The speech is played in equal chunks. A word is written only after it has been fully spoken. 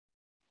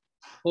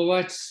All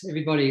right,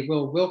 everybody.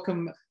 Well,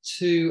 welcome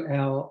to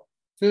our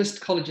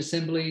first college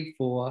assembly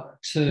for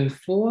term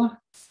 4.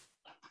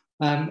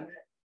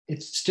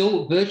 It's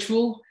still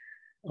virtual.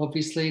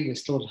 Obviously, we're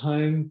still at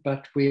home,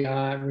 but we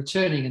are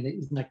returning, and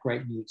isn't that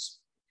great news?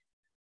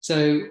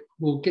 So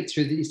we'll get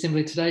through the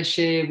assembly today,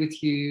 share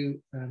with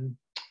you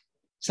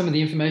some of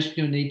the information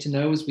you'll need to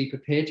know as we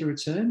prepare to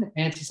return,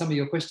 answer some of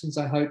your questions,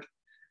 I hope,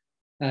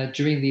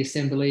 during the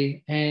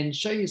assembly, and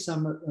show you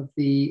some of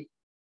the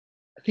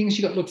things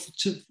you've got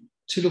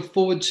to look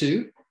forward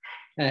to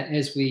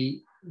as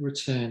we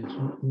return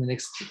in the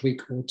next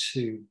week or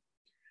two.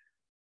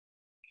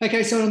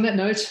 Okay, so on that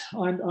note,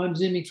 I'm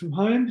Zooming from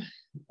home,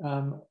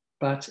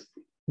 but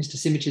Mr.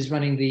 Simic is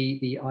running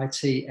the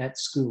IT at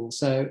school.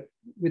 So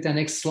with our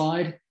next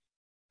slide,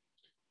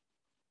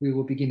 we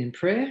will begin in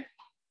prayer.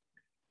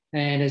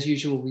 And as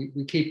usual,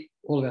 we keep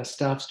all of our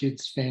staff,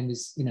 students,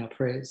 families in our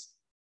prayers.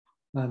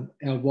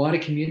 Our wider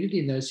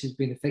community and those who've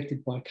been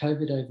affected by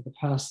COVID over the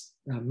past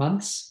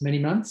many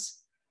months,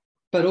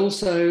 but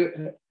also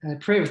a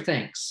prayer of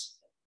thanks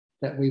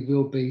that we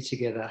will be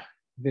together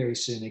very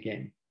soon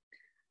again.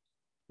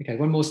 Okay,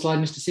 one more slide,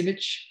 Mr.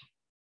 Simic.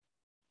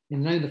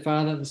 In the name of the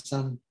Father, the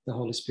Son, the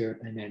Holy Spirit,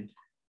 amen.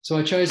 So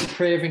I chose a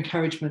prayer of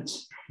encouragement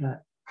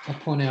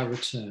upon our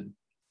return.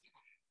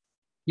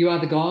 You are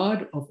the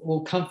God of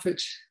all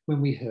comfort when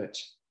we hurt.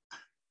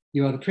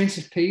 You are the Prince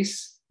of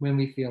Peace when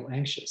we feel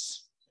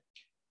anxious.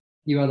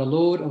 You are the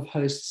Lord of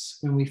hosts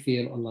when we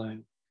feel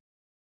alone.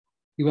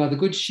 You are the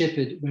Good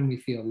Shepherd when we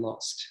feel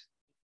lost.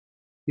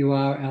 You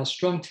are our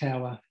strong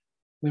tower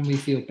when we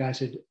feel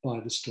battered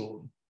by the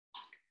storm.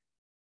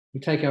 We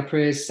take our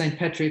prayers. St.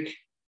 Patrick,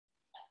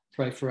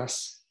 pray for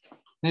us. In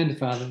the name of the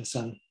Father, and the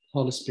Son,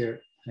 Holy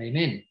Spirit,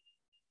 amen.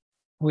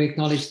 We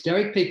acknowledge the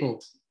Darug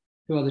people,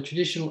 who are the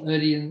traditional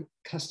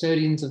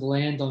custodians of the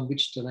land on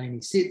which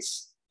Delany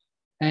sits,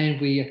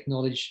 and we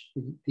acknowledge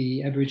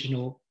the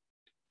Aboriginal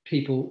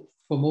people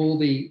from all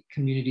the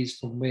communities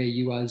from where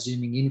you are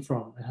zooming in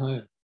from at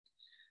home.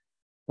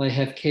 They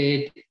have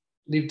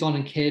lived on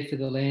and cared for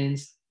the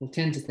lands for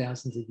tens of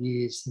thousands of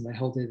years, and they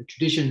hold their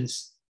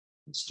traditions,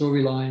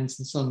 storylines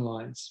and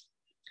songlines.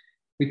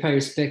 We pay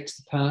respect to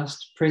the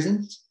past,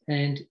 present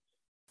and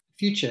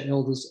future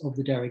elders of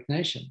the Darug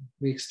Nation.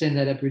 We extend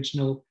that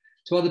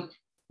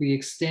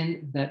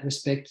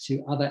respect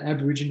to other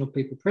Aboriginal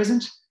people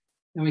present,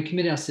 and we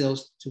commit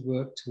ourselves to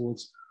work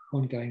towards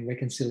ongoing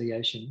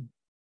reconciliation.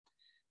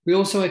 We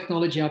also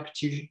acknowledge our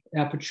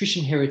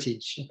patrician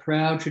heritage, a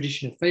proud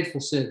tradition of faithful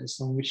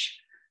service on which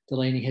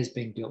Delany has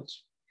been built.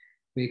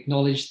 We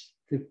acknowledge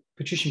the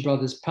patrician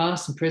brothers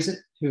past and present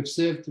who have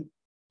served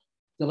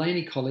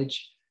Delany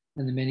College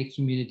and the many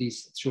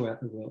communities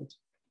throughout the world.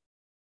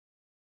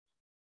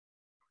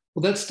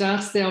 Well, that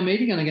starts our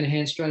meeting, and I'm going to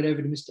hand straight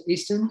over to Mr.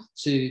 Easton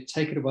to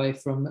take it away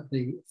from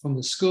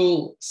the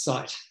school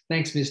site.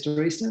 Thanks,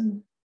 Mr.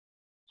 Easton.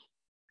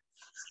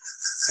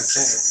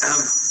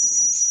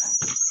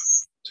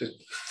 Okay.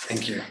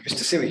 Thank you,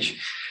 Mr. Simic.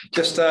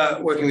 Just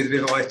working with a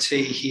bit of IT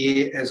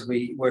here as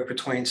we work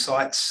between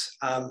sites.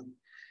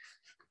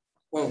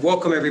 Well,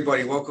 welcome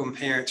everybody. Welcome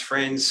parents,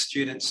 friends,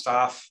 students,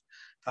 staff.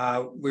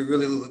 We're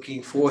really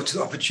looking forward to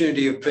the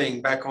opportunity of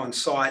being back on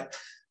site.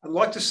 I'd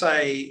like to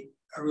say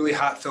a really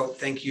heartfelt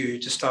thank you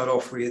to start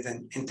off with,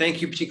 and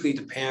thank you particularly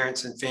to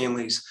parents and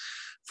families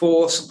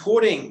for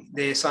supporting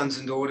their sons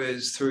and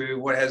daughters through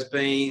what has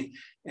been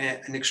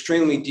an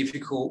extremely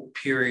difficult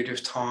period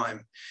of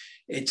time.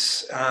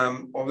 It's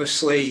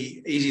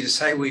obviously easy to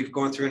say we've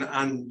gone through an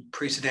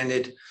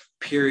unprecedented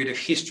period of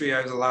history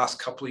over the last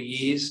couple of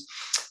years,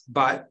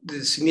 but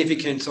the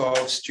significance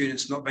of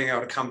students not being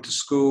able to come to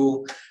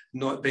school,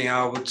 not being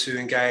able to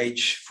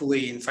engage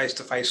fully in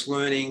face-to-face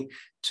learning,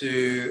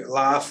 to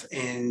laugh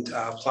and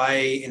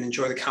play and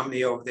enjoy the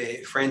company of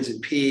their friends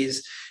and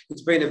peers.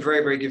 It's been a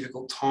very, very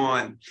difficult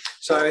time.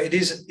 So it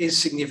is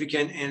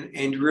significant,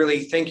 and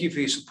really thank you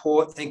for your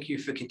support. Thank you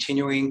for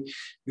continuing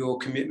your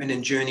commitment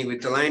and journey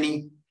with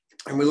Delany.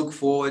 And we look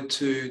forward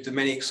to the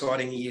many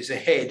exciting years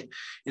ahead.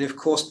 And of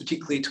course,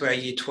 particularly to our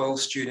Year 12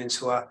 students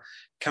who are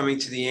coming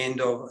to the end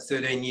of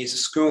 13 years of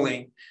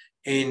schooling,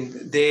 and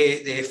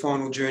their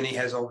final journey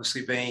has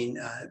obviously been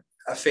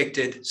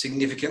affected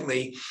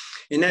significantly.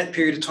 In that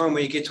period of time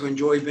where you get to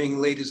enjoy being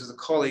leaders of the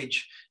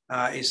college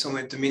is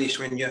somewhat diminished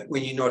when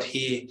you're not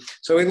here.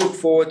 So we look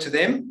forward to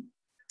them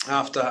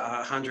after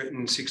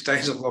 106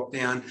 days of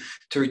lockdown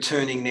to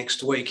returning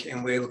next week,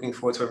 and we're looking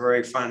forward to a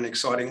very fun and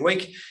exciting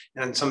week,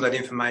 and some of that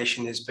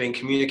information is being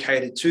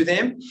communicated to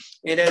them,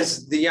 and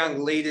as the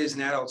young leaders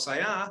and adults they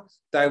are,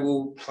 they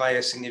will play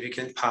a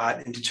significant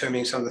part in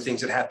determining some of the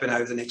things that happen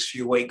over the next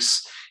few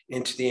weeks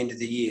into the end of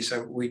the year.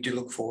 So we do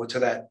look forward to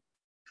that.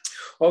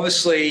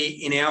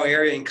 Obviously, in our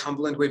area in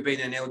Cumberland, we've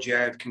been an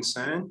LGA of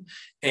concern,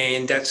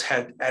 and that's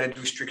had added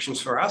restrictions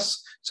for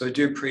us. So we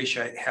do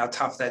appreciate how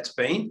tough that's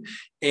been.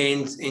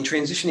 And in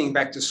transitioning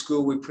back to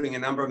school, we're putting a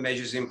number of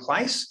measures in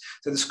place.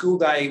 So the school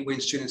day when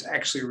students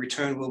actually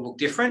return will look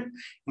different.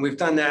 And we've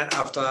done that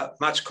after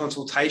much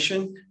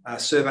consultation,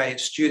 survey of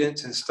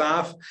students and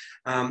staff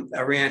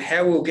around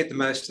how we'll get the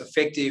most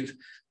effective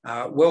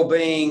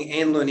wellbeing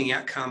and learning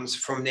outcomes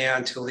from now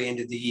until the end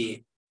of the year.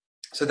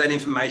 So that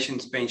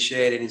information's been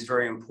shared, and it's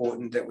very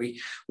important that we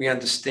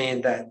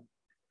understand that.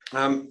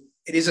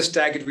 It is a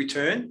staggered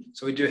return.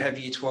 So we do have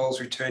Year 12s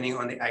returning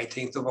on the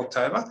 18th of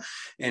October.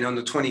 And on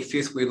the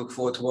 25th, we look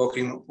forward to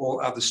welcoming all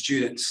other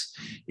students.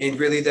 And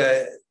really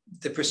the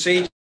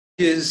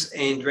procedures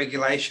and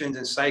regulations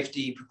and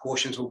safety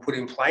precautions we'll put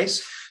in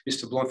place,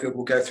 Mr. Blomfield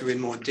will go through in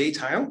more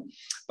detail.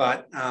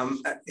 But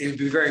it would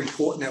be very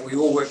important that we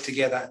all work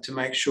together to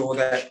make sure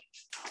that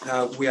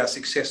we are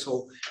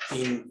successful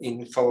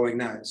in following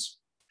those.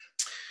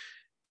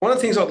 One of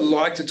the things I'd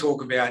like to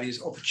talk about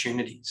is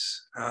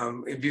opportunities.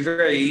 It'd be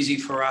very easy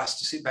for us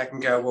to sit back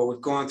and go, well, we've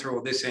gone through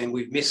all this and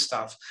we've missed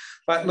stuff.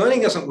 But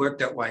learning doesn't work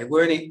that way.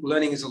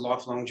 Learning is a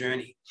lifelong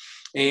journey.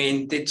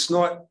 And it's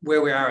not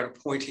where we are at a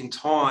point in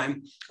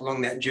time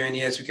along that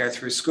journey as we go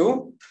through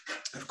school.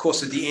 Of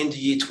course, at the end of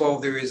Year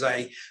 12, there is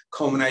a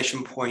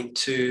culmination point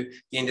to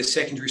the end of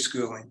secondary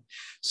schooling.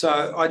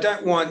 So I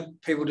don't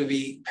want people to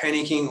be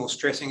panicking or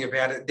stressing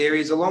about it. There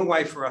is a long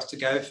way for us to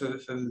go for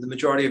the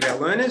majority of our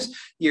learners,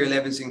 Year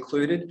 11s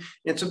included. And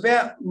it's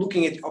about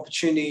looking at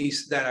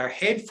opportunities that are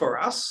ahead for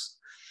us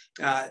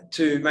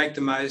to make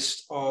the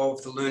most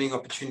of the learning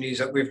opportunities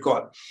that we've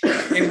got.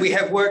 And we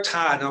have worked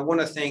hard, and I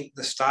want to thank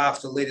the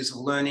staff, the leaders of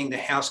learning, the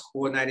house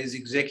coordinators,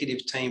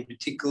 executive team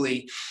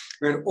particularly,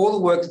 around all the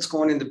work that's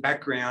gone in the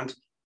background,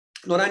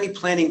 not only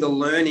planning the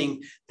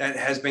learning that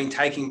has been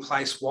taking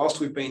place whilst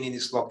we've been in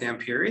this lockdown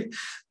period,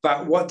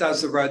 but what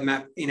does the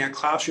roadmap in our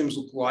classrooms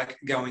look like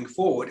going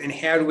forward, and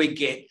how do we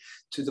get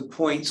to the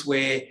points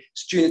where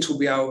students will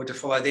be able to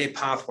follow their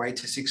pathway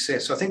to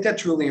success. So I think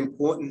that's really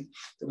important,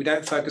 that we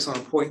don't focus on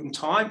a point in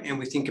time and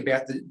we think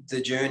about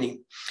the journey.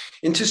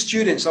 And to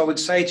students, I would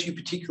say to you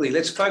particularly,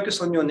 let's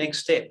focus on your next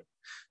step,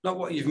 not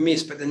what you've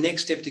missed, but the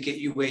next step to get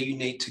you where you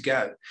need to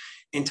go.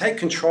 And take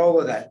control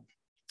of that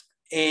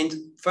and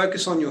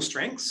focus on your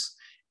strengths.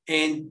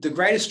 And the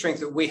greatest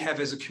strength that we have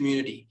as a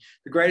community,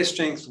 the greatest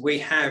strength we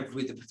have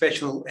with the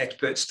professional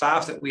expert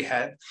staff that we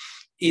have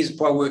is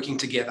by working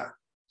together.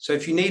 So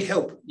if you need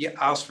help, you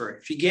ask for it.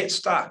 If you get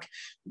stuck,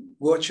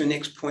 what's your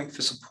next point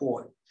for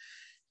support?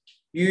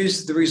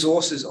 Use the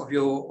resources of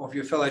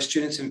your fellow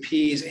students and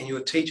peers and your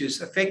teachers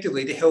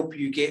effectively to help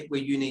you get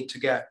where you need to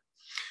go.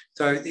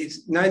 So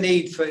there's no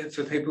need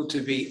for people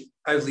to be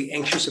overly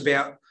anxious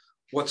about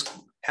what's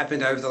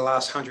happened over the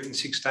last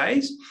 106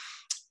 days.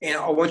 And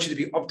I want you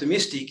to be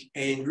optimistic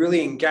and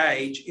really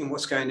engage in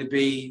what's going to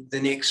be the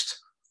next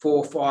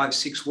 4, 5,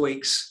 6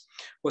 weeks,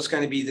 what's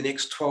going to be the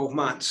next 12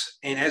 months.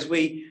 And as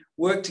we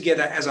work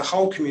together as a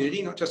whole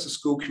community, not just a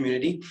school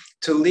community,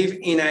 to live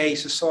in a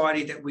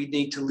society that we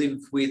need to live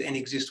with and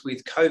exist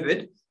with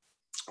COVID,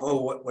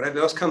 or whatever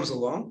else comes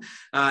along,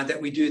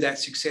 that we do that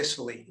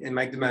successfully and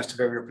make the most of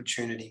every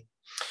opportunity.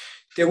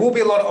 There will be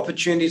a lot of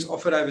opportunities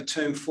offered over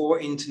term 4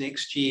 into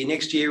next year.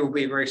 Next year will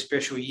be a very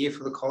special year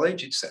for the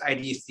college. It's the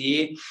 80th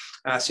year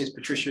since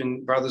Patricia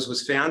and Brothers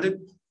was founded.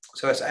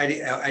 So it's our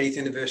 80th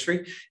anniversary.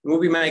 And we'll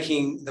be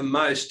making the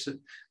most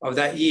of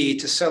that year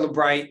to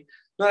celebrate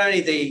not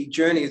only the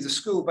journey of the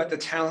school, but the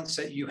talents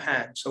that you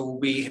have. So we'll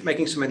be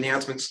making some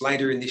announcements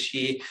later in this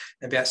year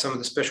about some of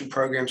the special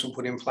programs we'll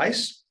put in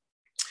place.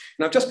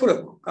 And I've just put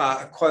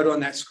a quote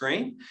on that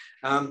screen.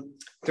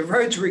 The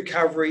road to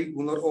recovery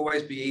will not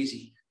always be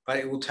easy, but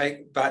I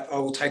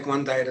will take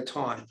one day at a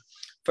time,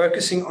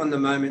 focusing on the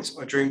moments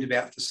I dreamed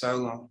about for so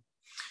long.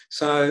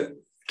 So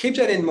keep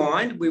that in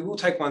mind. We will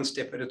take one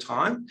step at a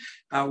time.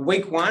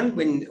 Week 1,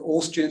 when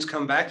all students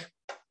come back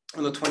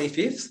on the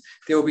 25th,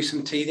 there will be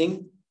some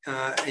teething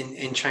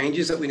and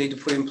changes that we need to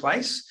put in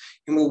place,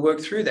 and we'll work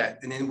through that.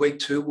 And then week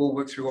 2, we'll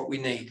work through what we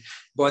need.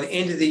 By the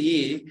end of the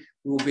year,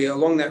 we'll be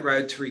along that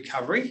road to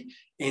recovery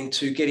and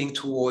to getting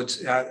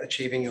towards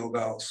achieving your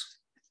goals.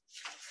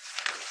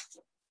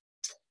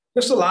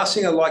 Just the last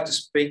thing I'd like to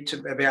speak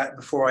about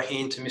before I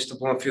hand to Mr.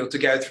 Blomfield to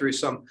go through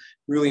some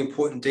really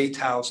important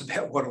details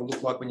about what it'll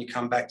look like when you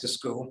come back to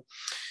school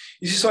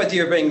is this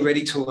idea of being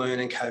ready to learn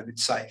and COVID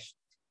safe.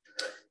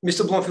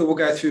 Mr. Blomfield will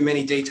go through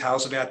many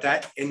details about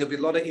that, and there'll be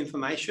a lot of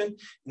information,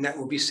 and that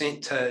will be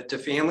sent to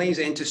families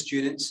and to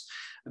students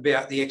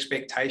about the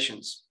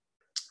expectations.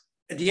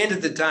 At the end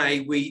of the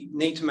day, we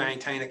need to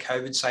maintain a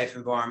COVID safe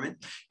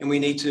environment, and we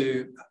need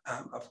to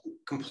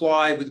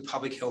comply with the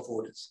public health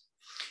orders.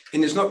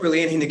 And there's not really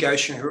any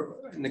negotiation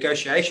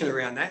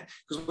around that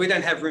because we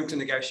don't have room to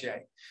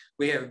negotiate.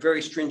 We have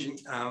very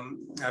stringent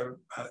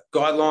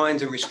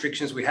guidelines and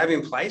restrictions we have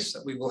in place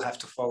that we will have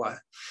to follow.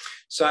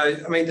 So,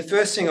 I mean, the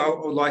first thing I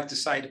would like to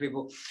say to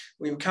people,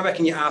 when you come back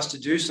and you're asked to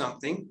do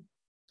something,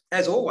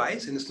 as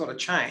always, and it's not a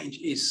change,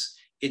 it's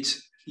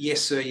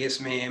yes, sir, yes,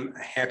 ma'am,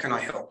 how can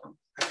I help?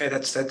 Okay,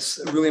 that's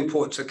really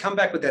important. So come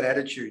back with that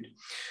attitude.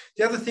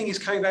 The other thing is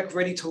coming back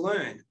ready to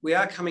learn. We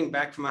are coming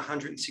back from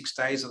 106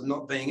 days of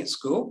not being at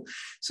school.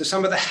 So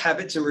some of the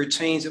habits and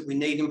routines that we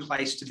need in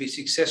place to be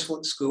successful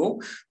at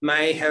school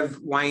may have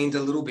waned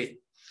a little bit.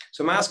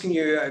 So I'm asking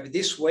you over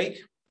this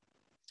week,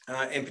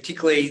 and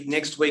particularly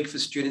next week for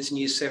students in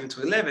years 7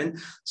 to 11,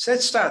 so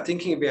let's start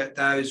thinking about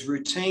those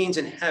routines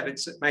and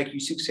habits that make you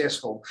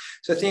successful.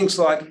 So things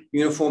like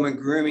uniform and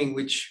grooming,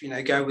 which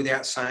go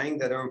without saying,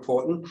 that are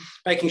important.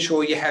 Making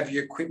sure you have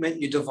your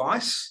equipment, your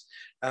device.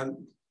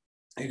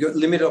 You've got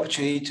limited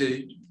opportunity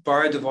to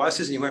borrow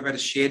devices, and you won't be able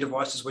to share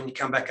devices when you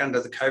come back under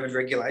the COVID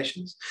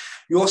regulations.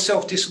 Your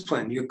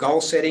self-discipline, your goal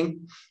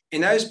setting,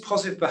 and those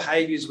positive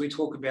behaviours we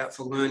talk about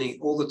for learning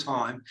all the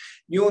time,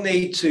 you'll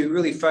need to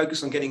really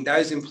focus on getting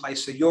those in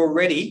place so you're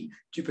ready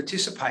to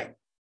participate.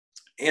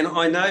 And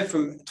I know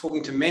from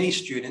talking to many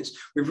students,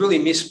 we've really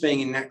missed being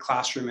in that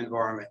classroom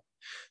environment.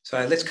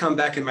 So let's come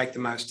back and make the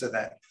most of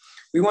that.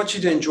 We want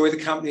you to enjoy the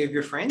company of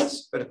your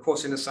friends, but of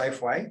course in a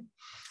safe way.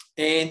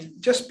 And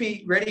just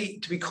be ready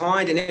to be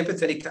kind and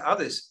empathetic to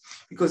others,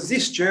 because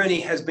this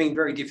journey has been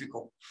very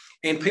difficult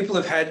and people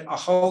have had a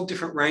whole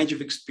different range of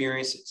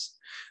experiences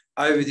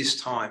over this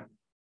time.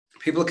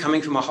 People are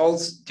coming from a whole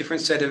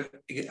different set of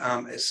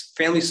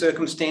family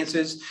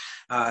circumstances,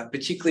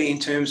 particularly in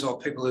terms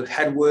of people who've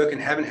had work and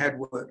haven't had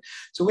work.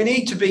 So we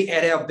need to be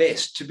at our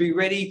best, to be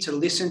ready to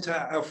listen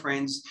to our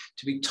friends,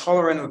 to be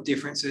tolerant of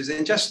differences,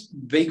 and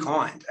just be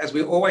kind, as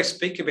we always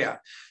speak about.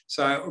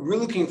 So we're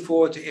looking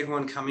forward to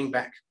everyone coming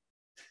back.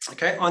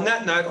 Okay, on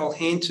that note, I'll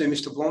hand to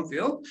Mr.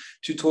 Blomfield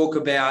to talk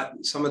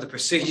about some of the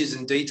procedures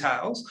and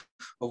details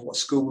of what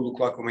school will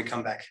look like when we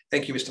come back.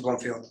 Thank you, Mr.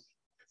 Blomfield.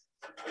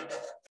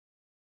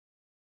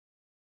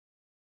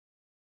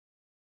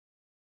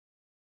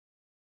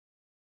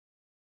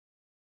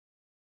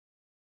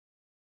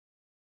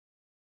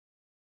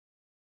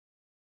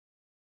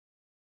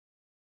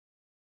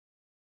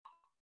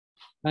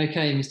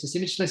 Okay, Mr.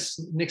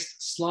 Simic,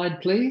 next slide,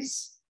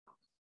 please.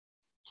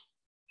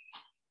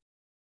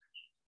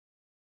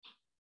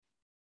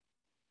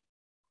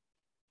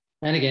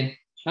 And again.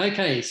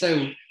 Okay,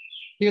 so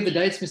here are the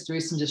dates Mr.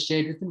 Easton just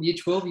shared with them. Year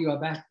 12, you are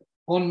back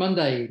on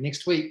Monday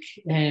next week,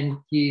 and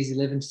years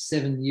 11 to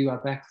 7, you are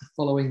back the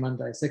following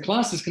Monday. So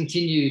classes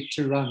continue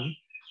to run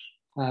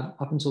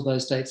up until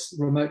those dates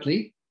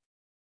remotely.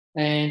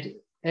 And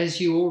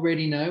as you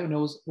already know, and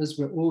as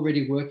we're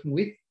already working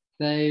with,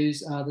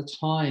 those are the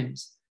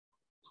times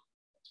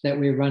that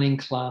we're running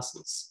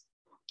classes.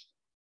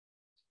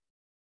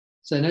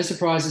 So no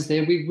surprises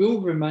there. We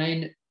will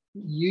remain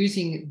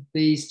using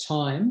these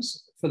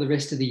times for the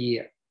rest of the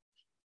year.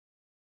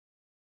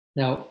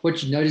 Now,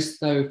 what you notice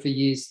though for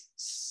years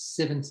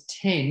 7 to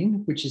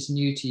 10, which is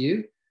new to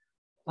you,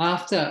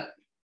 after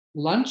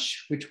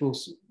lunch, which we'll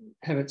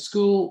have at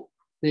school,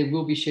 there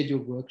will be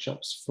scheduled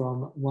workshops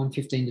from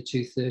 1:15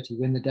 to 2:30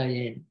 when the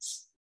day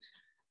ends.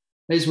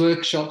 These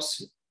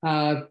workshops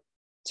are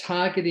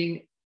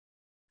targeting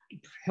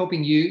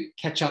helping you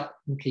catch up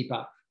and keep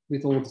up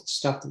with all the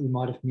stuff that we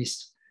might have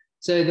missed.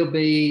 So there'll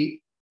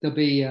be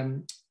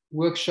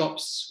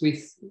workshops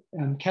with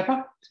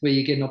Kappa, where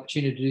you get an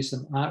opportunity to do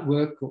some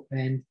artwork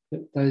and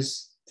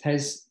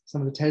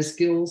some of the TAS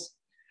skills.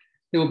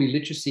 There will be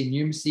literacy and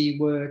numeracy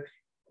work,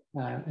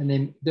 and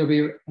then there'll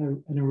be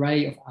an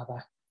array of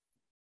other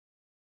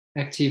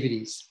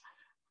activities.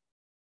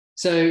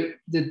 So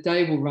the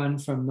day will run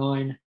from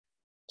 9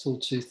 till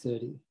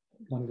 2:30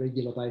 on a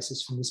regular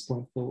basis from this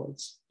point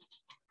forwards.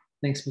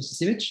 Thanks, Mr.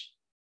 Simic.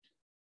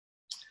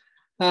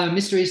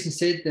 Mr. Easton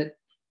said that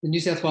the New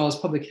South Wales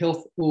public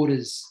health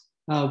orders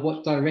are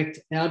what direct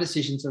our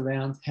decisions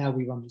around how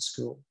we run the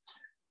school.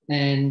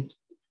 And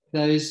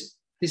this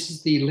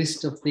is the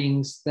list of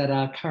things that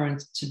are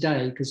current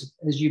today, because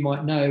as you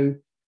might know,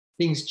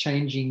 things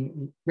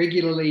changing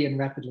regularly and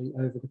rapidly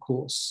over the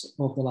course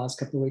of the last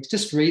couple of weeks.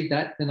 Just read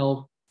that, then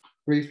I'll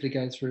briefly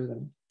go through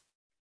them.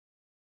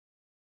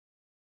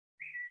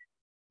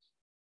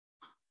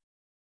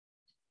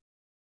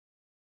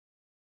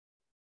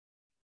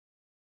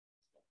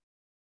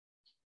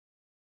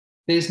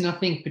 There's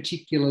nothing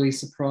particularly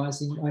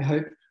surprising, I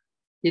hope,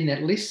 in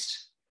that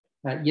list.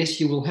 Yes,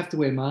 you will have to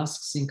wear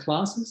masks in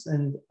classes,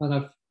 and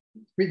I've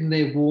written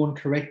there worn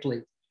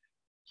correctly.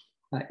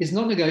 It's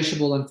not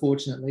negotiable,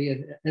 unfortunately,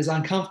 and as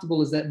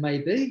uncomfortable as that may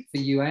be for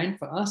you and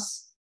for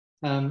us,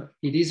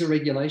 it is a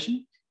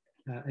regulation,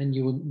 and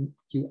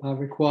you are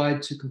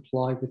required to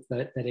comply with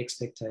that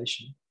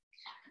expectation.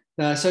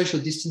 Social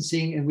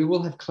distancing, and we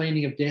will have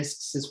cleaning of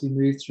desks as we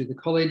move through the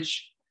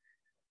college.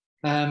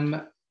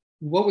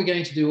 What we're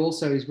going to do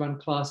also is run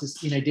classes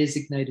in a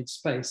designated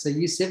space. So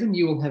year 7,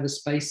 you will have a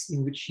space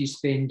in which you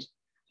spend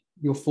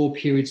your 4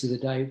 periods of the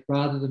day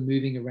rather than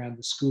moving around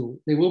the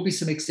school. There will be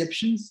some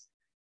exceptions,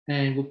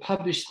 and we'll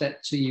publish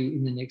that to you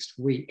in the next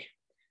week.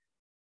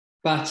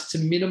 But to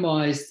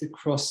minimise the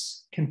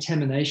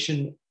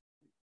cross-contamination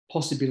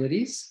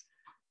possibilities,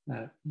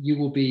 you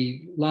will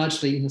be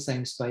largely in the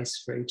same space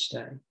for each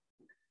day,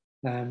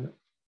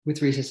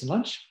 with recess and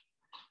lunch.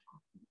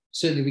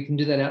 certainly we can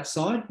do that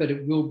outside, but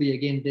it will be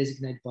again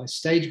designated by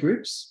stage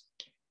groups.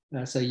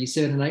 So year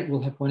 7 and 8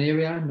 will have one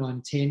area,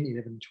 9, 10,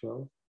 11, and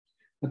 12.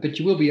 But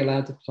you will be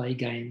allowed to play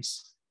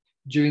games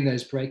during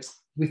those breaks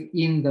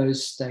within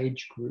those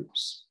stage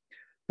groups.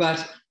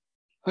 But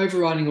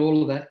overriding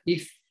all of that,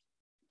 if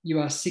you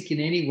are sick in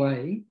any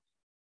way,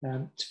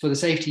 for the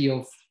safety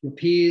of your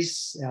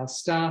peers, our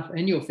staff,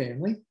 and your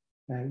family,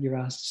 you're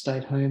asked to stay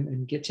at home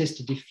and get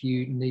tested if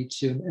you need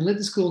to, and let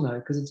the school know,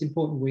 because it's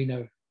important we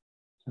know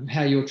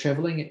how you're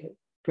travelling,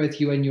 both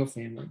you and your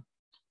family.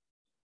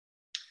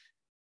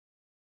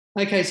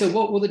 Okay, so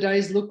what will the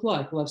days look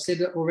like? Well, I've said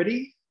it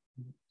already,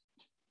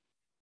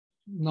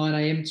 9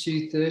 a.m.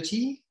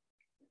 2:30,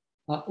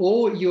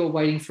 or you're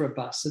waiting for a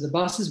bus. So the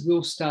buses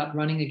will start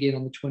running again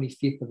on the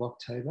 25th of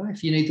October.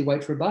 If you need to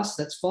wait for a bus,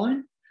 that's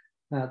fine,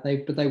 but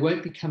they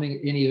won't be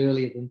coming any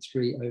earlier than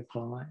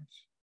 3:05.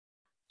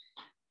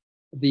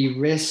 The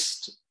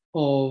rest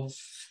of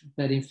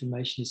that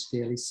information is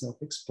fairly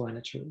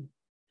self-explanatory.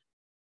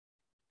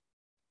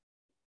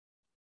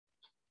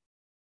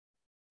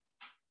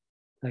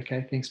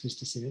 Okay, thanks,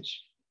 Mr. Simic.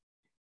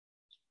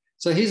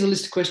 So here's a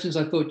list of questions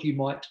I thought you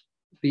might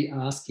be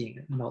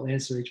asking, and I'll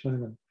answer each one of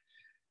them.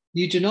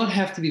 You do not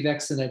have to be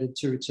vaccinated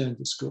to return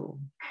to school.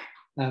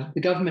 The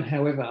government,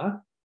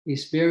 however,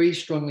 is very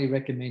strongly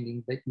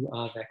recommending that you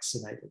are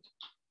vaccinated.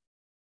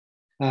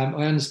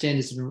 I understand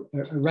there's a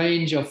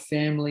range of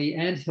family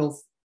and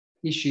health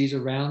issues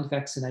around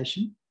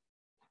vaccination,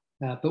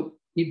 but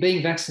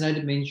being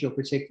vaccinated means you're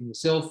protecting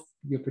yourself,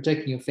 you're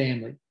protecting your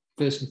family,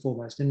 first and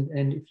foremost.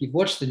 And if you've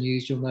watched the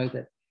news, you'll know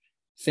that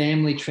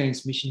family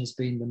transmission has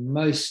been the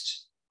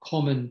most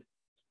common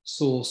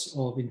source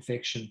of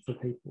infection for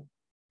people.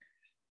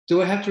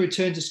 Do I have to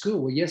return to school?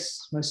 Well,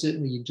 yes, most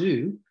certainly you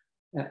do.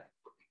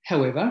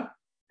 However,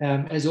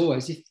 as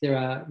always, if there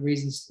are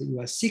reasons that you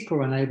are sick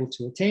or unable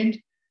to attend,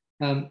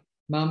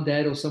 mum,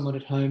 dad, or someone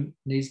at home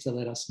needs to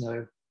let us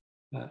know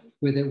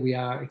whether we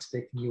are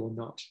expecting you or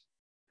not.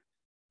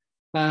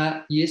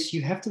 Yes,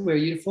 you have to wear a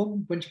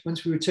uniform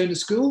once we return to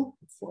school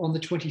on the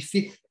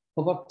 25th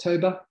of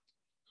October,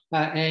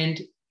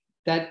 and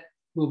that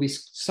will be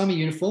summer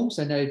uniform,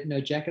 so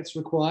no jackets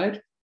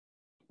required.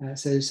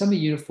 So summer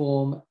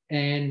uniform,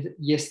 and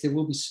yes, there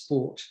will be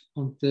sport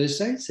on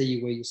Thursday, so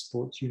you wear your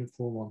sports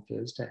uniform on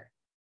Thursday.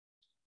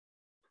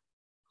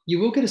 You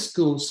will get a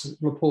school's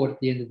report at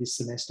the end of this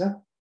semester.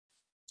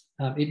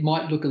 It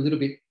might look a little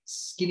bit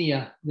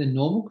skinnier than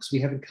normal because we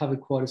haven't covered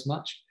quite as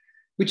much,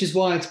 which is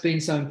why it's been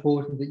so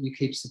important that you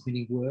keep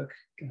submitting work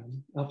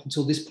up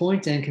until this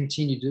point and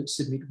continue to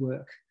submit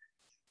work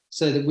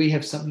so that we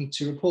have something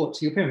to report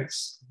to your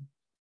parents.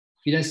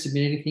 If you don't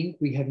submit anything,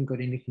 we haven't got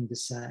anything to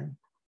say.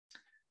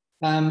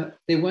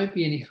 There won't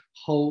be any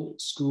whole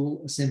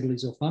school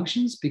assemblies or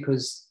functions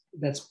because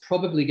that's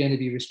probably going to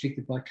be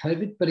restricted by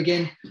COVID. But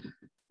again,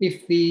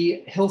 if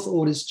the health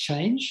orders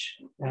change,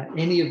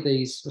 any of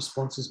these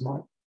responses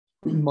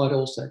might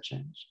also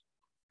change.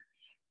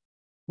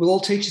 Will all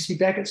teachers be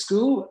back at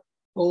school?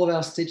 All of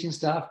our teaching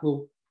staff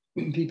will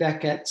be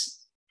back at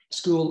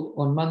school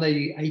on Monday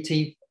the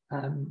 18th,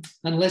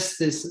 unless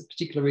there's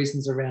particular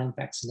reasons around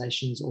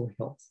vaccinations or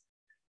health.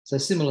 So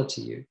similar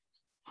to you.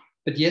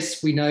 But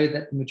yes, we know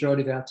that the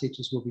majority of our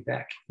teachers will be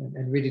back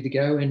and ready to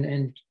go.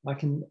 And I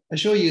can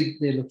assure you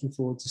they're looking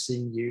forward to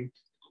seeing you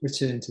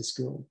return to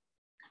school.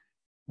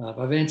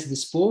 I've answered the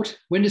sport.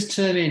 When does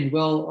term end?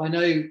 Well, I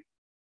know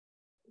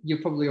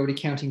you're probably already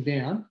counting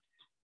down.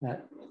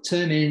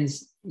 Term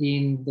ends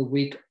in the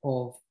week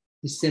of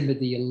December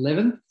the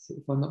 11th,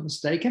 if I'm not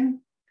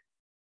mistaken.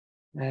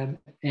 And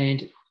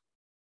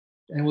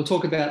we'll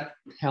talk about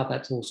how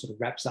that all sort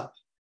of wraps up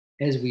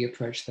as we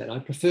approach that. I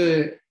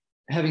prefer,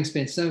 having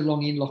spent so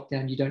long in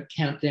lockdown, you don't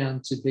count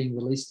down to being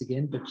released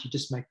again, but you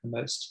just make the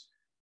most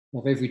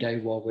of every day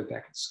while we're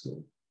back at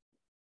school.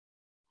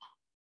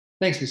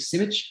 Thanks, Mr.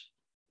 Simic.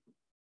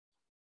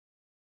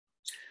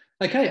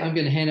 Okay, I'm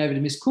going to hand over to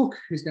Ms. Cook,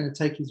 who's going to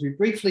take you through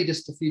briefly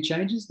just a few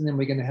changes, and then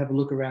we're going to have a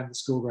look around the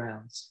school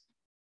grounds.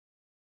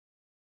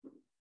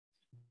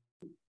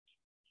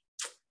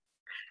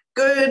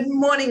 Good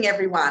morning,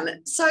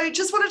 everyone. So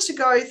just wanted to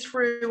go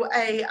through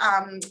a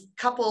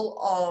couple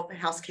of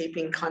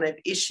housekeeping kind of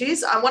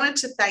issues. I wanted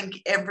to thank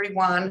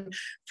everyone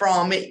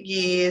from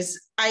years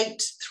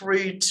 8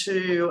 through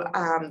to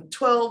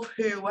 12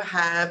 who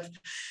have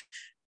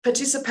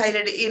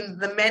participated in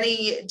the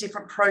many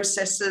different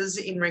processes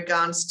in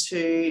regards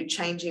to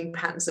changing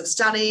patterns of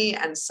study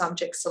and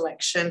subject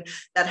selection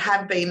that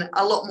have been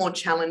a lot more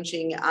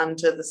challenging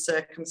under the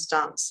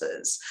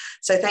circumstances.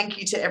 So thank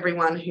you to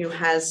everyone who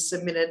has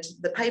submitted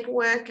the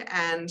paperwork,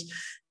 and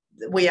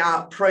we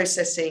are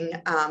processing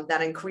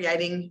that and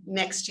creating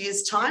next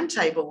year's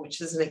timetable, which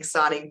is an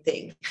exciting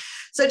thing.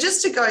 So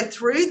just to go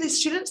through the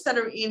students that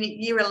are in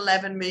year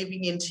 11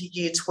 moving into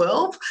year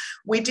 12,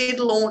 we did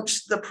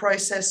launch the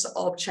process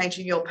of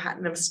changing your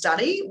pattern of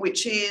study,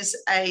 which is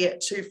a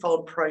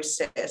twofold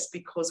process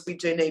because we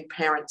do need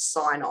parents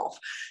sign off.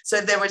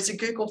 So there is a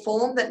Google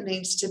form that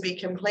needs to be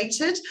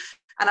completed.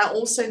 And I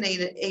also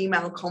need an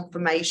email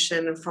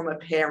confirmation from a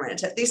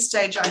parent. At this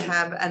stage, I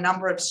have a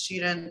number of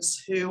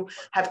students who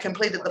have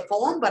completed the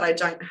form, but I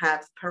don't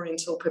have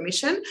parental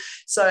permission.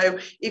 So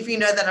if you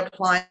know that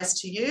applies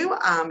to you,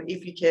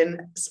 if you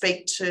can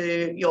speak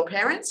to your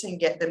parents and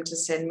get them to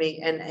send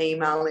me an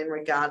email in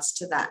regards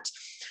to that.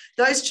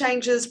 Those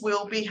changes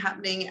will be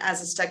happening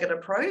as a staggered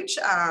approach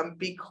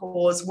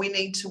because we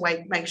need to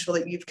make sure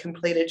that you've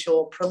completed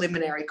your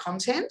preliminary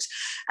content.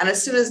 And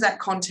as soon as that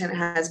content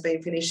has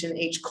been finished in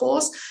each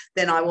course,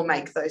 then I will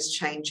make those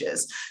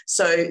changes.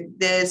 So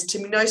there's to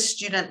be no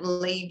student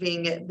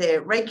leaving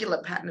their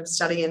regular pattern of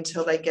study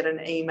until they get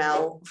an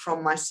email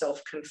from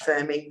myself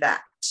confirming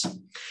that.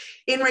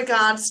 In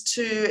regards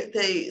to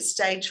the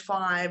stage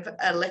 5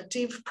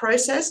 elective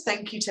process,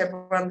 thank you to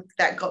everyone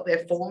that got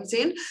their forms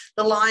in.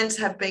 The lines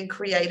have been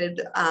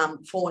created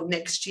for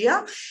next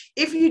year.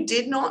 If you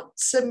did not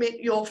submit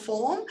your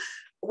form,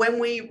 when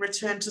we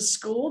return to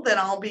school, then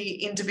I'll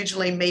be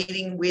individually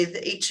meeting with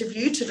each of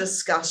you to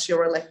discuss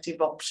your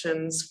elective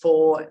options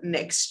for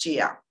next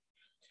year.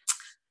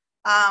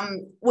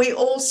 We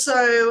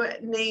also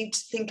need to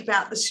think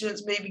about the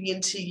students moving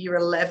into year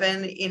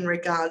 11 in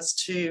regards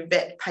to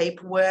vet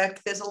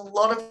paperwork. There's a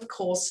lot of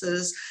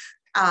courses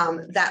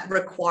that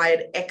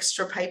required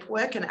extra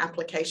paperwork and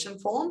application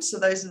forms. So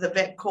those are the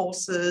vet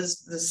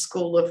courses, the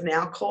School of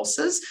Now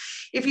courses.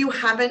 If you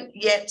haven't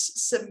yet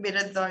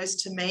submitted those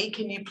to me,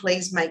 can you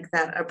please make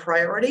that a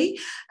priority,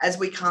 as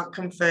we can't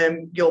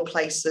confirm your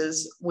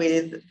places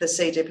with the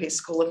CDP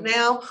School of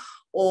Now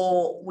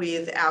or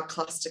with our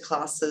cluster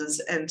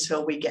classes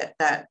until we get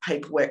that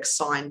paperwork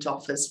signed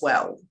off as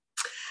well.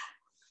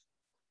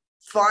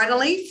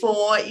 Finally,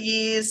 for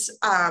years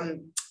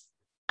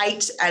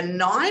 8 and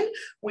 9,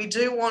 we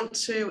do want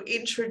to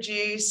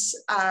introduce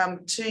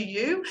to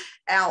you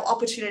our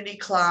opportunity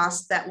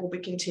class that will be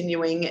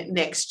continuing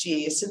next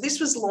year. So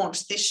this was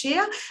launched this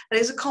year and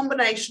is a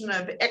combination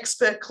of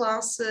expert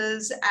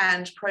classes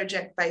and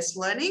project-based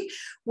learning.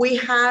 We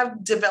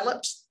have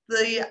developed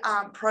the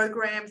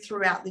program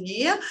throughout the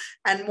year,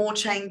 and more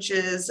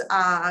changes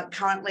are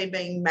currently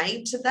being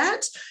made to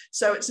that.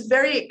 So it's a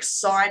very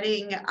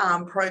exciting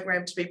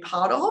program to be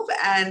part of,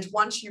 and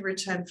once you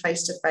return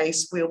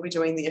face-to-face, we'll be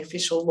doing the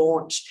official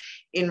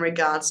launch in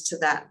regards to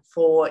that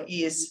for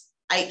years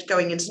 8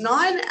 going into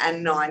 9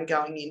 and 9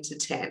 going into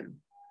 10.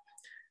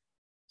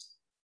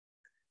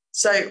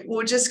 So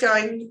we're just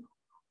going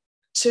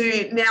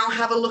to now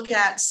have a look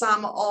at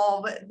some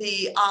of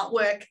the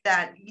artwork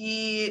that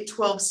Year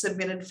 12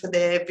 submitted for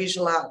their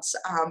visual arts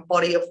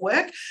body of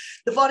work.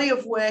 The body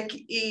of work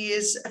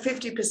is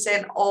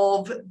 50%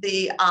 of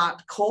the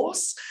art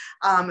course,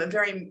 a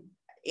very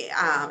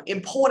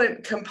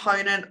important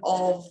component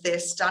of their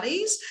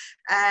studies.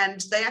 And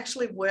they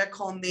actually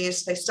work on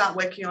this, they start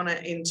working on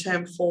it in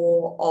term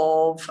 4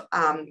 of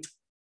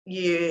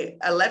Year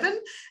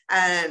 11,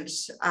 and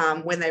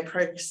when they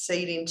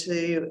proceed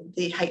into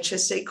the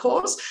HSC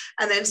course,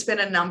 and then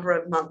spend a number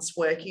of months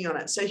working on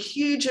it. So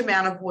huge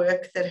amount of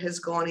work that has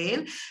gone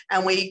in,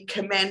 and we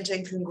commend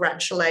and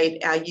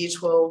congratulate our Year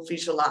 12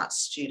 visual arts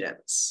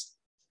students.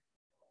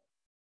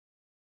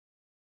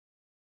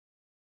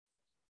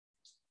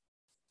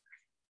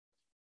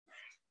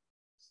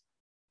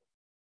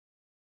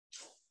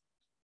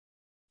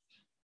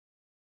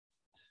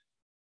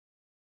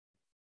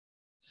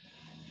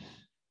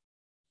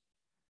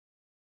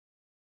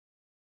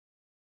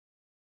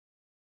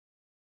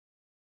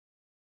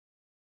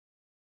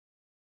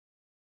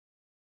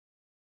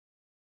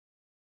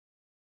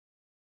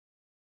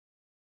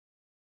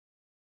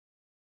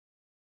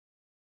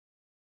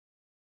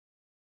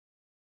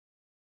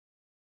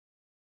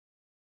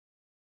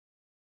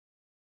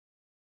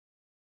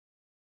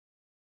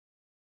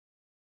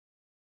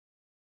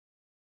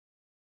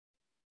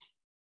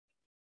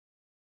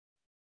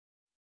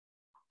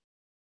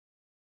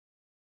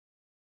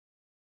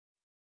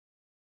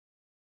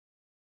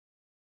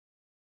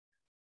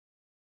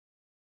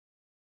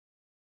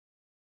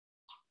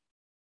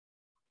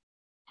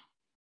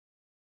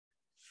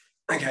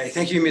 Okay,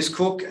 thank you, Ms.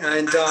 Cook.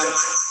 And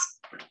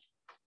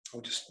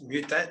I'll just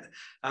mute that.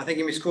 Thank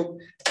you, Ms. Cook.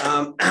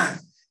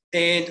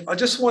 And I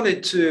just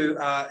wanted to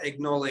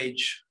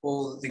acknowledge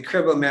all the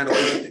incredible amount of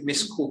work that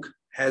Ms. Cook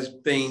has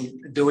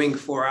been doing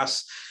for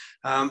us.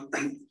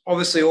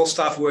 Obviously, all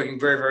staff are working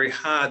very, very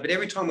hard, but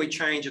every time we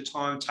change a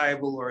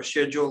timetable or a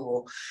schedule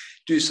or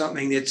do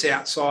something that's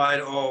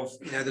outside of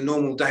the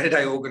normal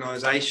day-to-day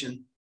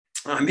organisation,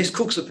 Ms.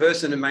 Cook's the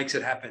person who makes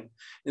it happen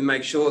and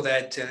makes sure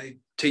that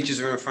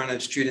teachers are in front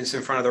of students,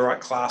 in front of the right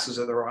classes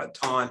at the right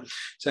time.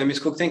 So, Ms.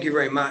 Cook, thank you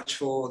very much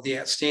for the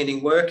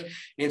outstanding work.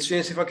 And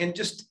students, if I can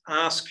just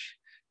ask,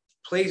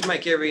 please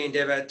make every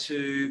endeavour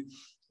to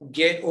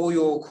get all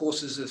your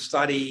courses of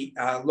study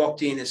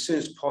locked in as soon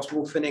as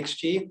possible for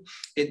next year.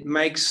 It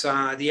makes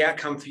the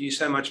outcome for you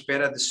so much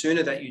better the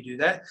sooner that you do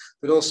that,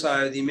 but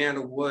also the amount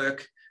of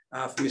work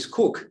for Ms.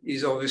 Cook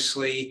is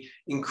obviously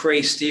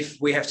increased if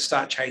we have to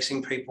start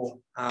chasing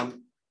people.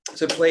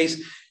 So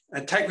please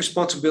take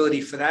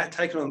responsibility for that,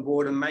 take it on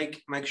board, and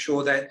make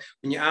sure that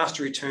when you're asked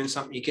to return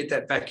something, you get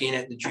that back in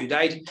at the due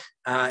date,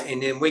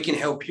 and then we can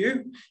help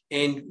you.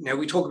 And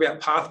we talk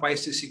about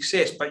pathways to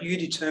success, but you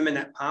determine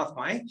that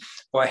pathway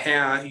by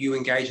how you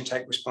engage and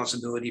take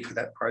responsibility for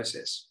that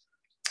process.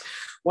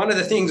 One of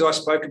the things I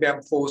spoke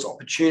about before was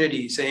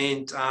opportunities,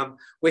 and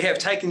we have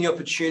taken the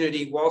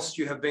opportunity whilst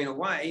you have been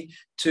away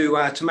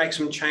to make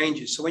some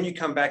changes. So when you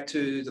come back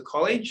to the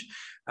college,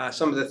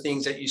 some of the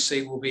things that you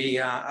see will be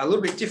a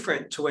little bit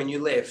different to when you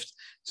left.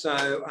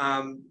 So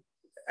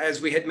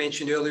as we had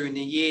mentioned earlier in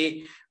the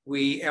year,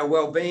 our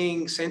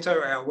wellbeing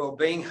centre, our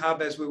wellbeing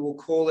hub, as we will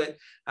call it,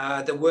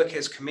 the work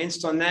has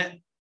commenced on that.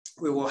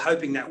 We were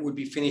hoping that would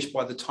be finished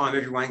by the time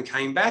everyone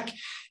came back,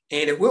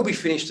 and it will be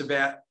finished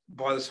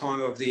by the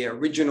time of the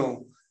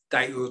original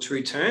date we will to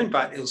return,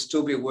 but it'll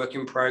still be a work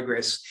in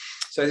progress.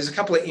 So there's a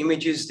couple of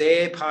images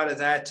there. Part of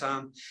that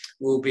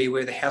will be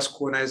where the house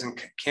coordinators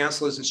and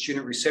counsellors and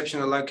student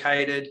reception are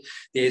located.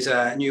 There's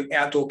a new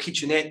outdoor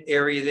kitchenette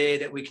area there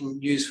that we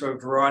can use for a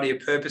variety of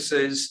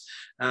purposes.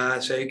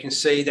 So you can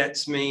see that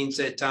means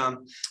that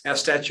our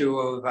statue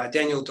of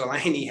Daniel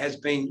Delany has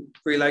been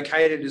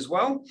relocated as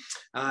well.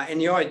 And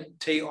the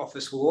IT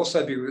office will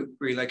also be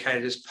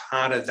relocated as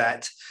part of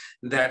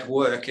that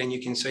work. And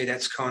you can see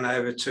that's gone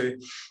over to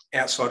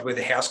outside where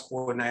the house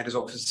coordinators'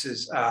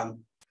 offices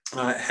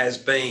has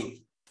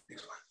been.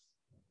 Next one.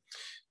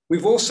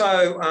 We've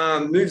also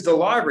moved the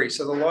library.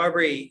 So the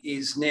library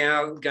is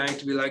now going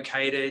to be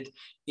located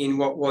in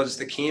what was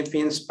the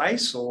Campion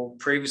space, or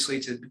previously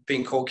to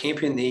being called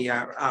Campion, the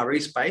RE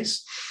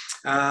space.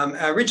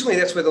 Originally,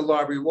 that's where the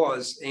library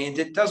was, and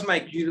it does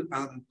make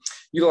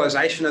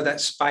utilisation of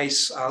that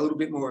space a little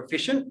bit more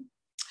efficient.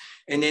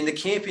 And then the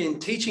Campion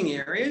teaching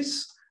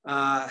areas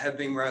have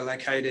been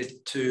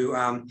relocated to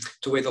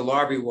where the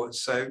library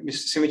was. So,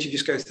 Mr. Simic, you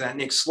just go to that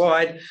next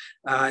slide.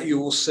 You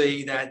will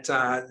see that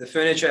the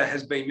furniture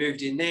has been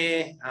moved in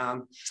there,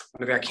 one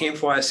of our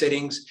campfire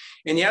settings.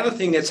 And the other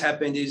thing that's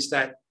happened is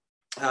that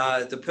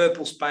the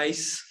purple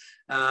space,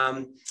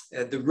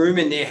 the room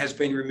in there has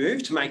been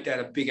removed to make that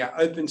a bigger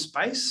open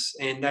space,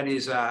 and that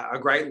is a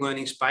great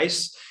learning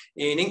space.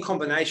 And in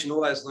combination,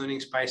 all those learning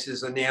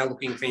spaces are now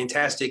looking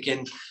fantastic.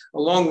 And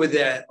along with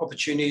the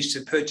opportunities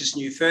to purchase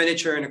new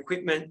furniture and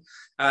equipment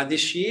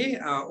this year,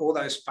 all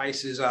those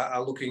spaces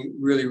are looking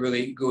really,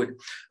 really good.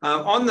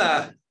 On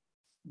the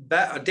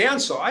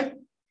downside,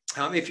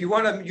 if you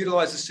want to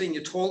utilise the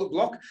senior toilet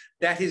block,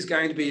 that is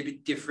going to be a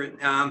bit different.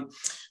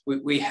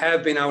 We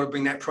have been able to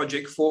bring that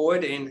project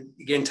forward and,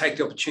 again, take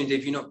the opportunity,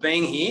 if you're not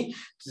being here,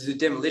 to do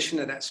demolition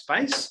of that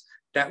space.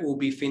 That will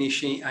be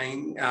finishing,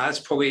 it's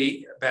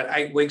probably about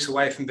 8 weeks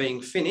away from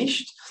being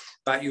finished,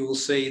 but you will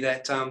see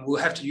that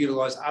we'll have to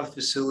utilise other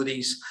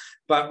facilities.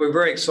 But we're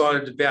very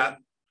excited about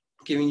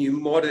giving you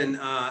modern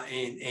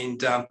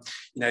and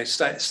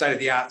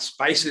state-of-the-art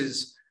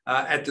spaces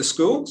at the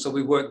school. So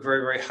we work very,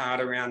 very hard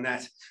around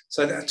that.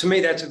 So to me,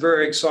 that's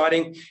very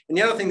exciting. And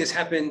the other thing that's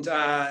happened,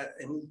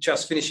 and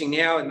just finishing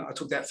now, and I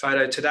took that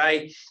photo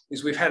today,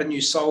 is we've had a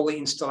new solar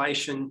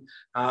installation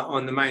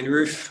on the main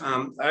roof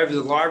over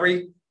the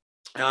library.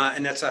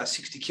 And that's a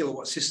 60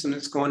 kilowatt system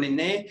that's gone in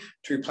there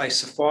to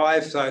replace the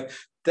 5. So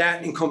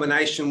that, in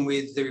combination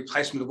with the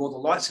replacement of all the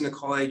lights in the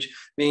college,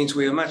 means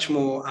we are much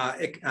more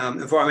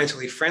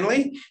environmentally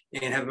friendly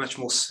and have a much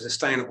more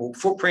sustainable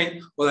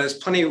footprint. Well, there's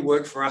plenty of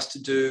work for us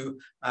to do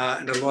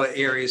and a lot of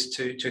areas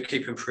to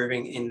keep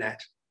improving in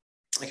that.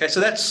 Okay, so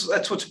that's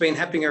what's been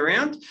happening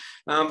around.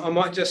 I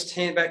might just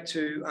hand back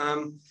to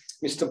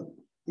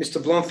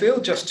Mr.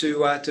 Blomfield just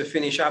to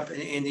finish up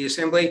in the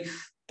assembly.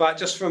 But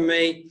just from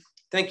me,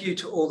 thank you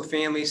to all the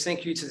families.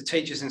 Thank you to the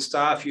teachers and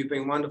staff. You've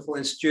been wonderful,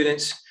 and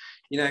students.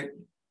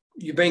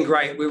 You've been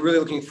great. We're really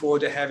looking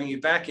forward to having you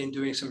back and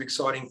doing some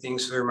exciting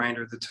things for the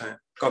remainder of the term.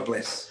 God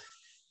bless.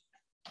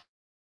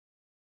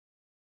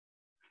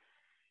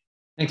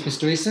 Thanks,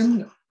 Mr.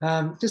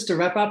 Eason. Just to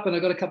wrap up, and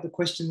I've got a couple of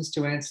questions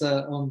to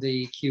answer on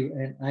the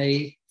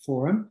Q&A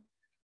forum.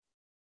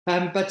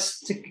 But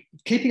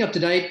keeping up to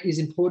date is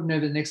important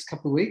over the next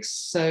couple of weeks.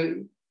 So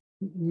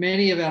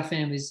many of our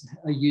families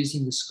are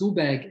using the school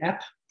bag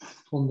app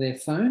on their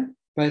phone,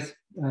 both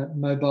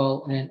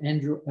mobile and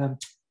Android,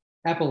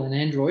 Apple and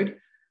Android.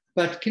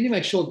 But can you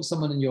make sure that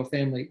someone in your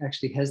family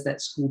actually has that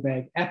school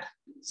bag app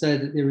so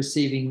that they're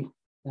receiving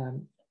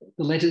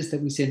the letters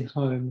that we send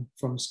home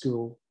from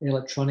school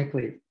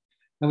electronically?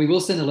 And we will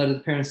send a letter to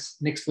the parents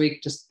next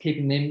week, just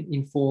keeping them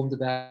informed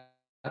about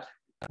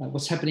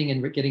what's happening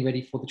and getting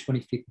ready for the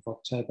 25th of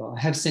October.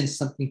 I have sent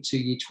something to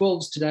Year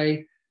 12s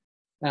today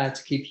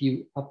to keep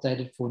you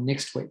updated for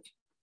next week.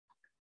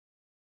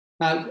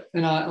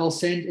 And I'll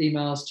send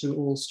emails to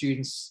all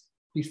students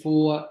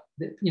before,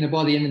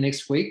 by the end of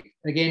next week.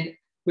 Again,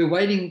 we're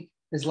waiting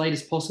as late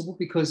as possible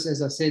because,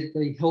 as I said,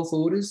 the health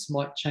orders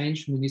might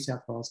change from the New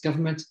South Wales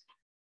government.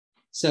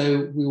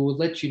 So we will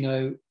let you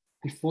know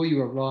before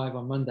you arrive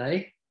on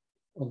Monday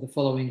of the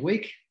following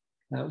week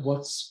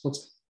what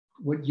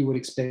you would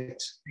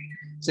expect.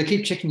 So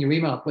keep checking your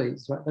email,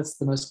 please. Right? That's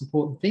the most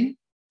important thing.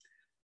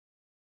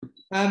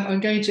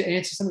 I'm going to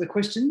answer some of the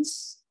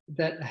questions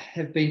that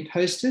have been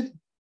posted.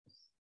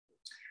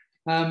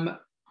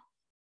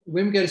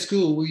 When we go to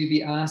school, will you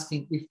be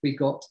asking if we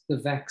got the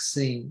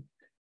vaccine?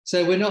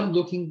 So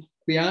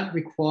we aren't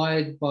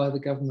required by the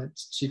government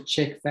to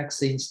check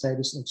vaccine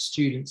status of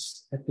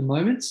students at the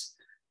moment.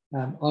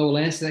 I will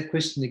answer that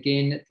question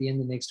again at the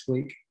end of next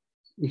week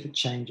if it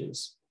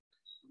changes.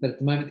 But at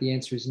the moment, the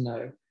answer is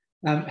no.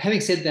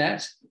 Having said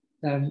that,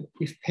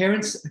 if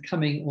parents are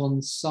coming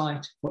on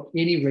site for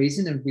any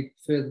reason, and we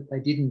prefer that they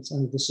didn't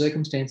under the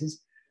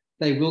circumstances,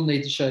 they will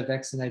need to show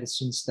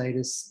vaccination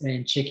status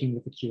and check in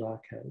with the QR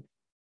code.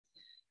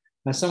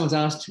 Now, someone's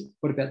asked,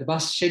 what about the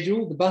bus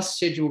schedule? The bus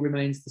schedule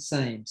remains the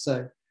same.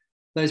 So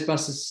those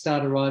buses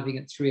start arriving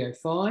at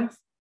 3:05.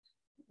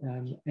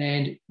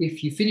 And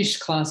if you finish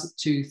class at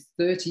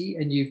 2:30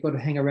 and you've got to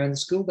hang around the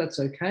school, that's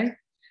okay.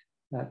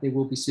 There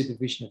will be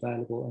supervision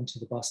available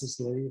until the buses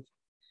leave.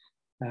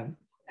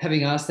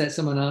 Having asked that,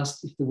 someone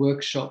asked if the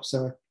workshops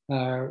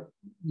are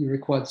you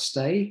required to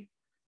stay.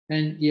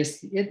 And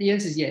yes, the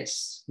answer is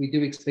yes. We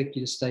do expect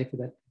you to stay for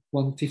that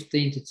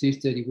 1:15 to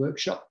 2:30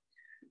 workshop.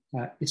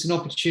 It's an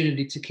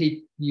opportunity to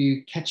keep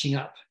you catching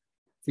up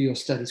for your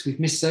studies. We've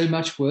missed so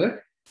much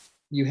work.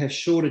 You have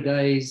shorter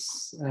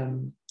days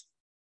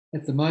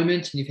at the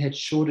moment, and you've had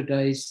shorter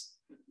days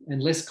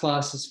and less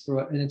classes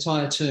for an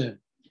entire term.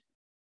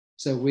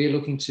 So we're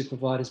looking to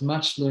provide as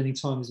much learning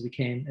time as we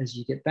can as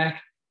you get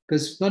back,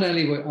 because not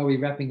only are we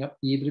wrapping up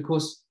the year, but of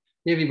course,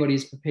 everybody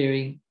is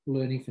preparing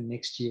learning for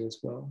next year as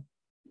well.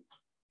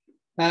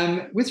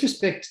 With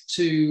respect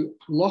to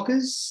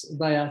lockers,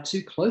 they are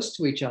too close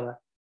to each other.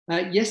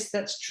 Yes,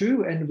 that's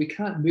true, and we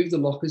can't move the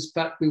lockers,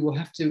 but we will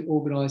have to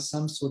organise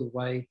some sort of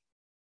way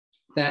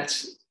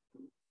that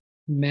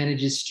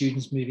manages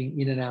students moving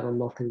in and out of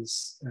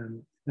lockers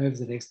over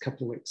the next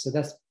couple of weeks. So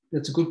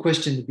that's a good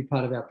question to be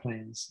part of our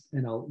plans,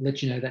 and I'll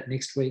let you know that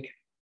next week.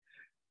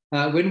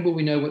 When will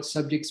we know what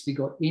subjects we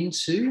got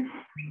into?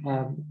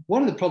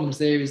 One of the problems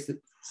there is that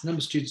there's a number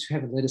of students who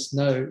haven't let us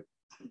know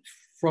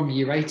from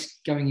year 8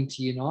 going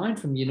into year 9,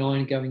 from year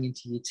 9 going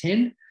into year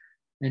 10,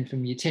 and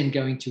from year 10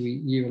 going to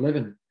year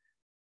 11,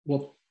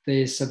 what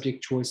their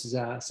subject choices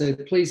are. So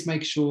please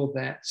make sure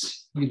that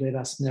you let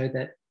us know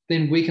that.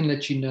 Then we can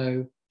let you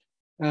know,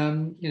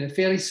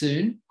 fairly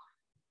soon.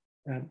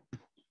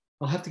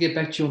 I'll have to get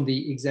back to you on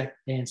the exact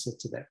answer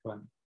to that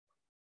one.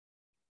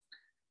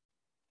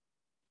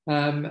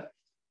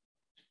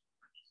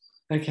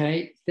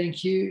 Okay,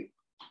 thank you.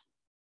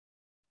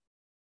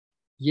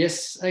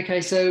 Yes,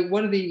 okay, so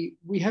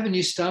we have a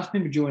new staff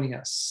member joining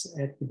us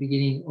at the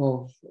beginning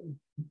of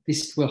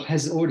this, well,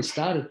 has already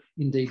started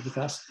indeed with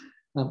us.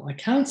 I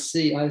can't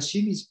see, I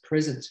assume he's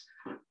present.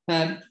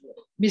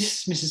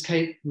 Mrs.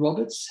 Kate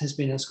Roberts has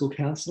been our school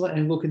counsellor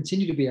and will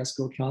continue to be our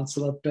school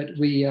counsellor, but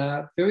we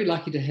are very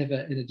lucky to have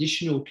an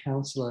additional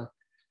counsellor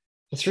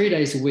for 3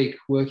 days a week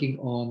working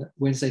on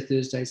Wednesday,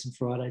 Thursdays and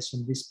Fridays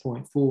from this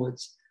point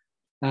forwards.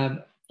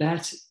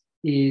 That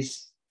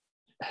is,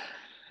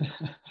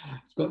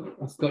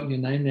 I've forgotten your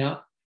name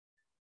now.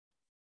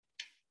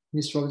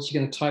 Miss Roberts,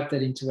 you're going to type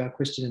that into our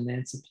question and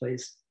answer,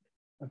 please.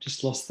 I've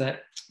just lost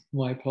that.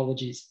 My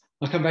apologies.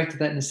 I'll come back to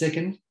that in a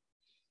second.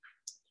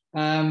 The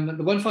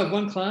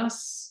 151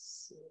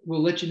 class,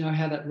 we'll let you know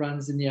how that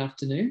runs in the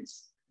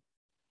afternoons.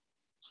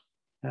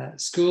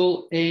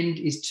 School end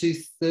is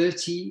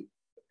 2:30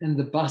 and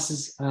the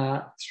buses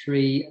are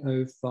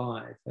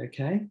 3:05,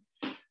 okay?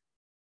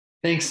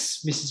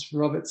 Thanks, Mrs.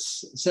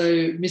 Roberts.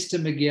 So Mr.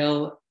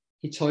 Miguel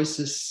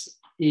Itosis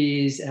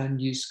is our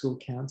new school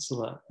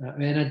counsellor,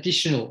 an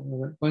additional,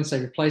 I won't say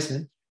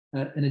replacement,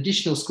 an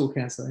additional school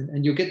counsellor,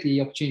 and you'll get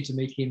the opportunity to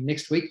meet him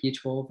next week, year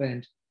 12,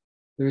 and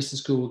the rest of the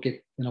school will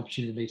get an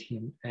opportunity to meet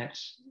him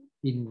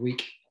in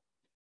week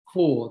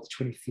 4, the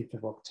 25th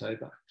of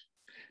October.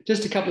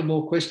 Just a couple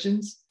more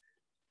questions.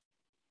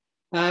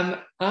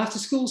 After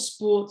school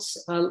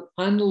sports are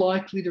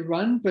unlikely to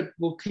run, but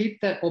we'll keep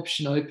that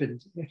option open.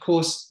 Of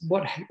course,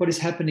 what is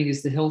happening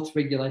is the health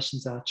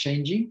regulations are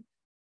changing.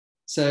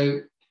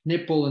 So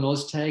netball and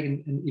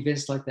OzTag and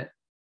events like that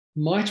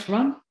might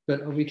run,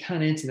 but we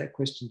can't answer that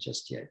question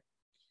just yet.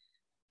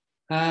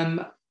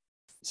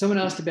 Someone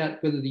asked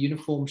about whether the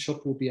uniform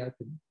shop will be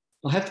open.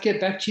 I'll have to get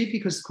back to you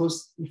because, of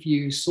course, if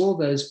you saw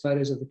those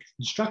photos of the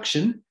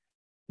construction,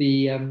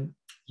 the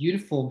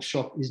uniform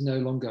shop is no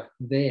longer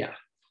there.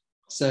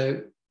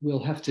 So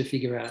we'll have to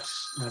figure out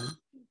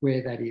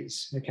where that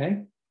is,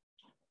 okay?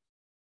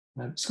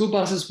 School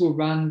buses will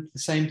run the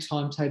same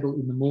timetable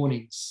in the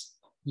mornings.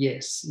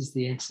 Yes, is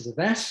the answer to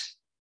that.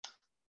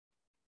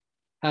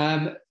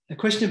 A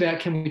question about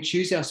can we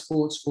choose our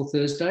sports for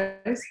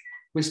Thursdays?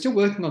 We're still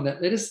working on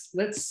that.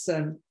 Let's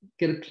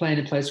get a plan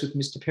in place with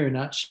Mr.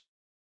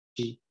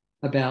 Perinacci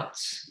about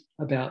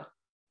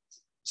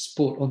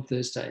sport on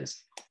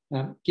Thursdays.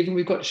 Given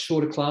we've got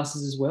shorter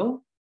classes as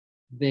well,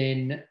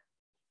 then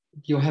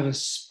you'll have a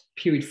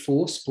period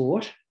 4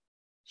 sport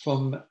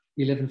from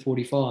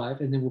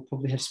 11:45, and then we'll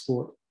probably have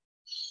sport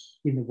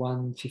in the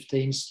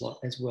 1:15 slot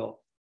as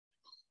well.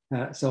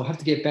 So I'll have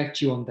to get back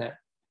to you on that.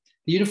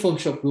 The uniform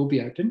shop will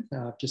be open.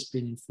 I've just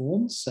been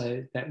informed,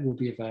 so that will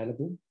be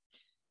available.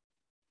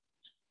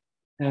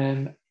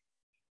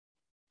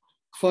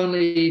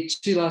 Finally,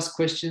 two last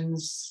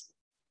questions.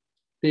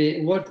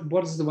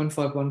 What is the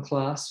 151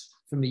 class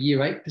from a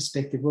Year 8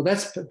 perspective? Well,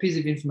 that's a piece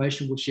of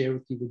information we'll share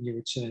with you when you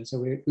return. So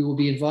we will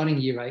be inviting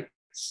Year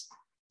 8s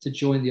to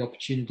join the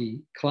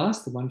opportunity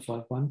class, the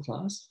 151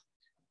 class.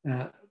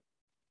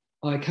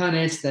 I can't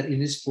answer that in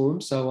this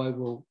forum,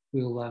 so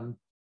we'll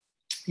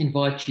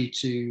invite you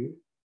to,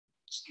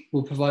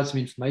 we'll provide some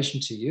information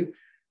to you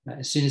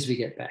as soon as we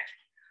get back.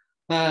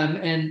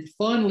 And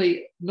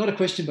finally, not a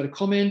question, but a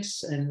comment.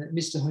 And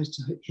Mr.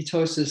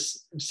 Hitosis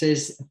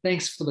says,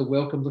 thanks for the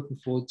welcome. Looking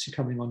forward to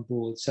coming on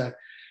board. So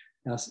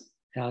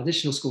our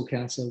additional school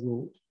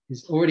counsellor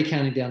is already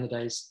counting down the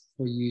days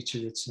for you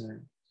to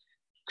return.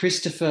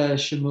 Christopher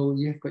Shamul,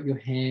 you've got your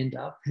hand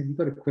up. Have you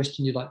got a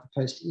question you'd like to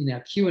post in our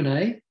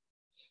Q&A?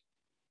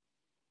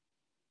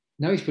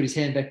 No, he's put his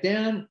hand back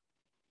down.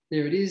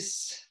 There it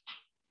is.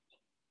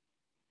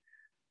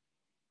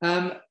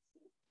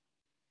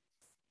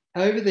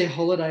 Over their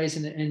holidays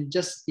and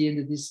just at the end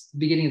of this,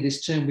 beginning of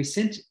this term, we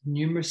sent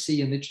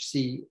numeracy and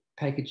literacy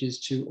packages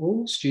to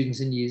all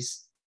students in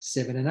years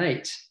 7 and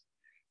 8.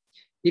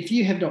 If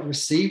you have not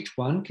received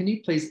one, can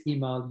you please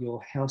email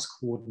your house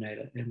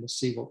coordinator and we'll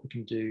see what we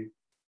can do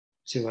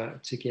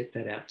to get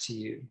that out to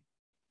you.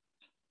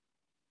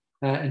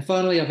 And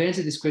finally, I've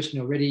answered this question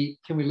already.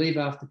 Can we leave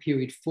after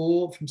period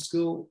 4 from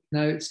school?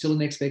 No, it's still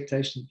an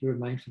expectation that you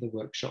remain for the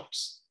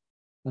workshops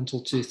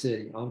until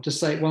 2:30. I'll just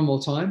say it one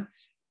more time.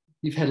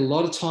 You've had a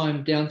lot of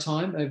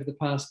downtime over the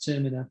past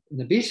term and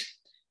a bit.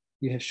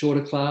 You have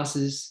shorter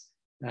classes.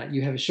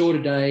 You have a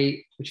shorter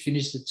day, which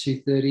finishes at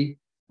 2:30.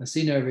 I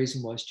see no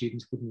reason why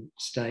students wouldn't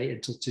stay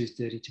until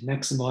 2:30 to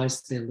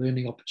maximise their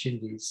learning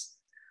opportunities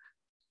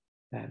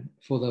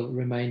for the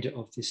remainder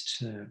of this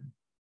term.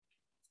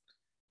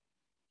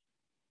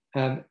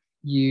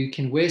 You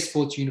can wear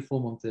sports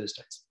uniform on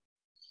Thursdays.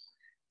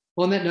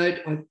 On that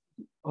note,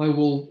 I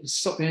will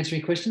stop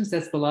answering questions.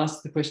 That's the last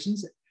of the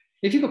questions.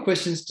 If you've got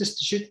questions, just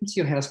shoot them to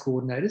your house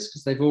coordinators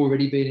because they've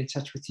already been in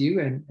touch with you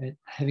and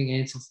having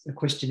answered a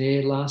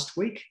questionnaire last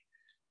week.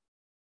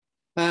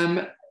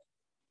 And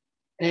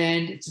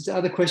to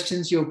other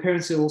questions, your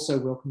parents are also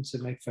welcome to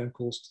make phone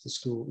calls to the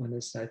school when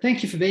they say,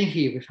 thank you for being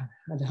here. We've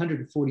had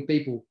 140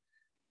 people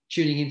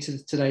tuning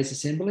into today's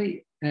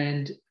assembly,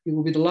 and it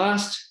will be the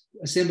last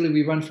assembly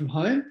we run from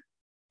home.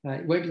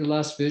 It won't be the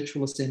last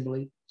virtual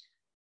assembly,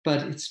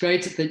 but it's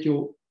great that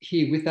you're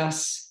here with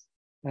us.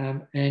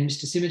 And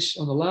Mr. Simic,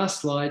 on the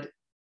last slide,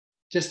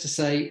 just to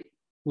say,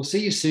 we'll see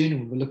you soon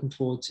and we're looking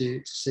forward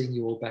to seeing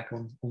you all back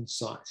on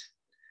site.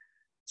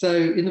 So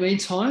in the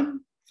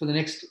meantime, for the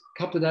next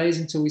couple of days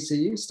until we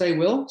see you, stay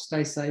well,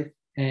 stay safe,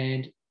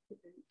 and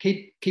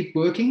keep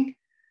working,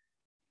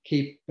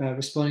 keep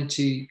responding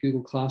to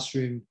Google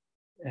Classroom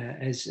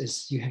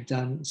as you have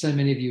done, so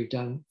many of you have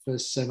done for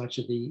so much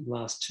of the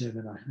last term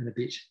and a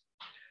bit.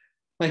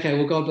 Okay,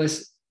 well, God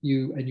bless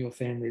you and your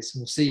families,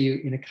 and we'll see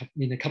you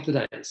in a couple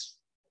of days.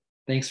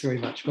 Thanks very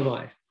much.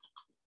 Bye-bye.